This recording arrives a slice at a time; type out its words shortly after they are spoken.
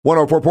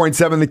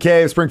104.7 The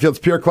Cave, Springfield's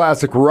Pure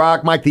Classic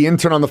Rock. Mike, the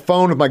intern, on the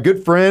phone with my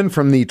good friend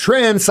from the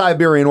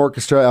Trans-Siberian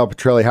Orchestra, Al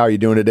Pitrelli. How are you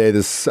doing today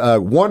this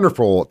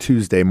wonderful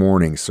Tuesday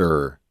morning,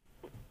 sir?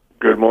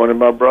 Good morning,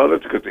 my brother.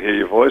 It's good to hear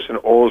your voice, and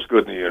all is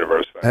good in the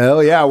universe.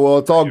 Hell yeah. Well,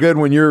 it's all good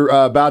when you're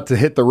about to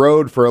hit the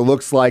road for it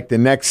looks like the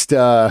next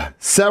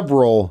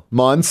several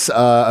months.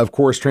 Of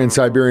course,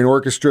 Trans-Siberian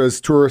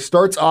Orchestra's tour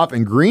starts off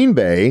in Green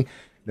Bay,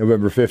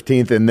 November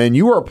 15th, and then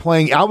you are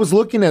playing. I was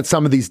looking at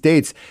some of these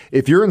dates.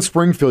 If you're in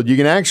Springfield, you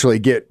can actually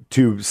get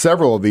to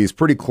several of these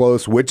pretty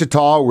close.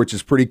 Wichita, which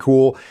is pretty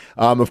cool.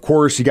 Of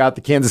course, you got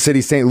the Kansas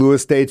City, St.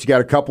 Louis dates. You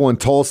got a couple in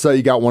Tulsa.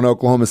 You got one in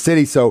Oklahoma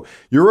City. So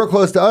you're real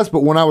close to us.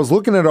 But when I was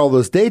looking at all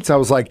those dates, I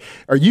was like,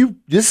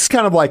 this is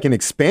kind of like an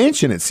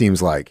expansion, it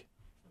seems like.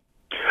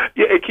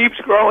 Yeah, it keeps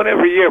growing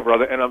every year,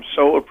 brother, and I'm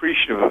so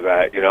appreciative of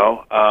that,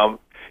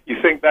 You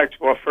think back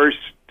to our first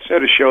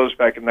set of shows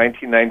back in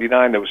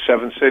 1999, there was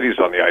 7 cities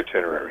on the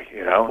itinerary,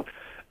 And,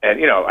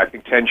 I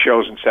think 10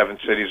 shows in 7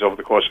 cities over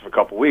the course of a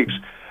couple weeks.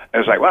 And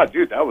it's like, wow,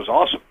 dude, that was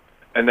awesome.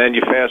 And then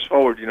you fast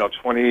forward,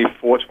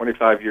 24,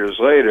 25 years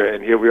later,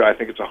 and here we are. I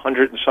think it's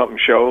 100 and something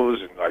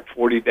shows and like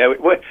 40 days.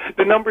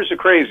 The numbers are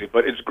crazy,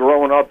 but it's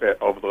growing up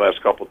over the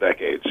last couple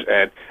decades.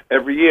 And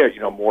every year,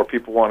 more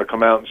people want to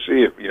come out and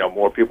see it.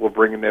 More people are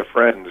bringing their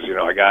friends.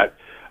 I got,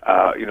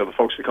 the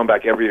folks that come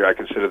back every year, I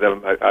consider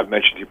them, I've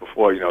mentioned to you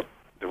before,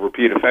 the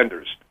repeat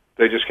offenders.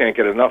 They just can't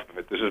get enough of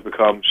it. This has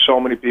become so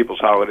many people's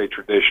holiday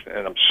tradition,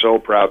 and I'm so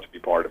proud to be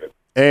part of it.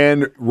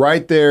 And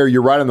right there,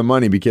 you're right on the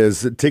money,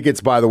 because tickets,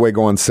 by the way,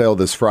 go on sale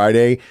this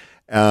Friday.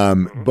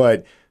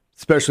 But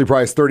specially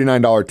priced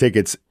 $39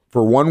 tickets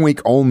for 1 week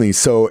only.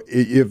 So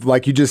if,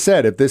 like you just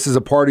said, if this is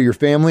a part of your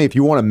family, if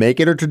you want to make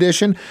it a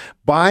tradition,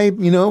 buy,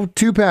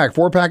 2-pack,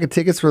 4-pack of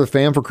tickets for the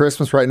fam for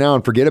Christmas right now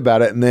and forget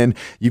about it. And then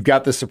you've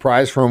got the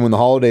surprise from when the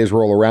holidays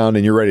roll around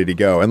and you're ready to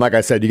go. And like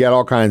I said, you got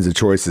all kinds of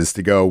choices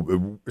to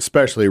go,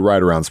 especially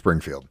right around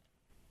Springfield.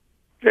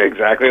 Yeah,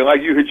 exactly.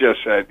 Like you had just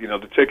said,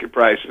 the ticket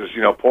prices,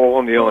 Paul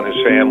O'Neill and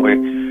his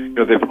family,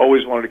 they've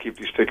always wanted to keep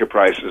these ticket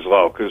prices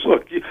low. Because,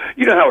 look,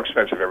 you know how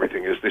expensive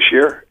everything is this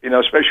year,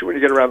 especially when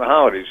you get around the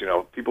holidays.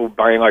 People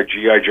buying like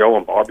G.I. Joe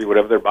and Barbie,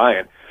 whatever they're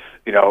buying,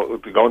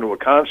 going to a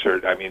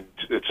concert. I mean,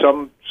 it's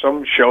some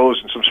shows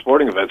and some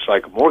sporting events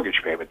like a mortgage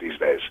payment these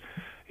days.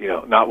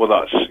 Not with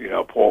us.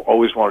 Paul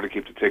always wanted to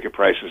keep the ticket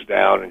prices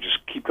down and just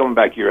keep coming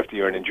back year after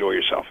year and enjoy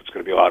yourself. It's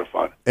going to be a lot of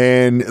fun.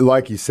 And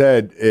like you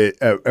said,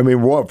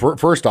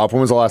 first off, when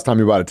was the last time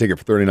you bought a ticket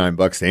for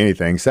 $39 to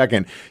anything?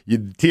 Second,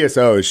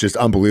 TSO is just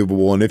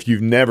unbelievable. And if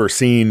you've never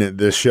seen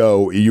this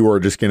show, you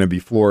are just going to be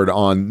floored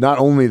on not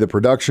only the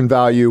production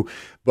value,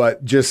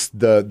 but just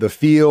the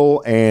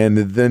feel and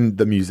then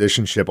the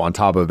musicianship on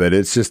top of it.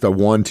 It's just a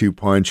 1-2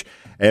 punch.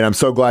 And I'm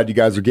so glad you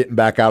guys are getting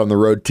back out on the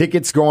road.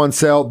 Tickets go on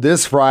sale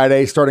this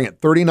Friday, starting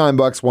at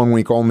 $39 1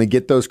 week only.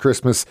 Get those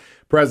Christmas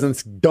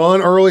presents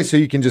done early so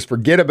you can just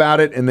forget about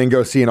it and then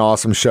go see an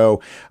awesome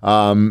show.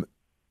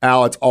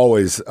 Al, it's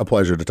always a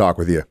pleasure to talk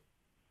with you.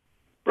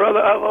 Brother,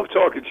 I love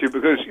talking to you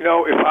because,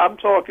 if I'm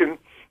talking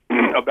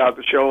about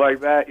the show like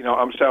that,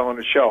 I'm selling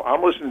the show.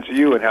 I'm listening to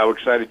you and how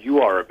excited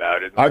you are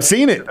about it. I've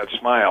seen it. That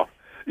smile.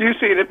 You've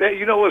seen it.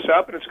 You know what's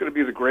happening. It's going to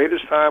be the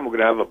greatest time. We're going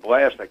to have a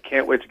blast. I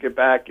can't wait to get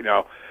back,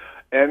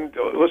 And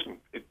listen,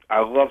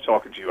 I love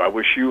talking to you. I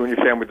wish you and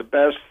your family the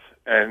best,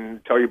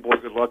 and tell your boy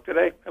good luck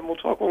today, and we'll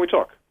talk when we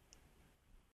talk.